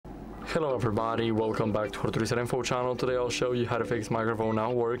Hello everybody, welcome back to HardReset.Info channel. Today I'll show you how to fix microphone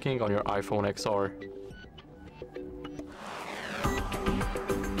not working on your iPhone XR.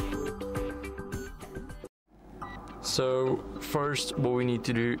 So first what we need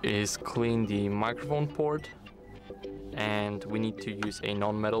to do is clean the microphone port, and we need to use a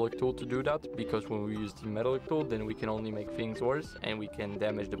non-metallic tool to do that, because when we use the metallic tool then we can only make things worse and we can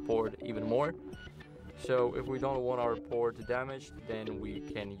damage the port even more. So if we don't want our port damaged, then we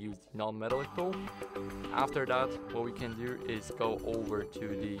can use the non-metallic tool. After that, what we can do is go over to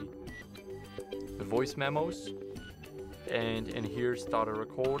the Voice Memos, and in here start a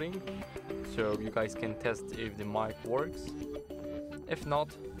recording, so you guys can test if the mic works. If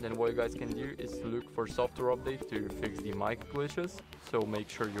not, then what you guys can do is look for software update to fix the mic glitches, so make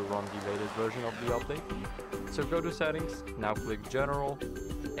sure you run the latest version of the update. So go to settings, now click general,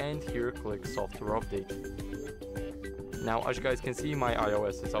 and here click software update. Now as you guys can see, my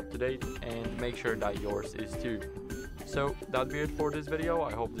iOS is up to date, and make sure that yours is too. So that'd be it for this video.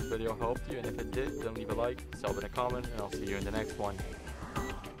 I hope this video helped you, and if it did, then leave a like, sub and a comment, and I'll see you in the next one.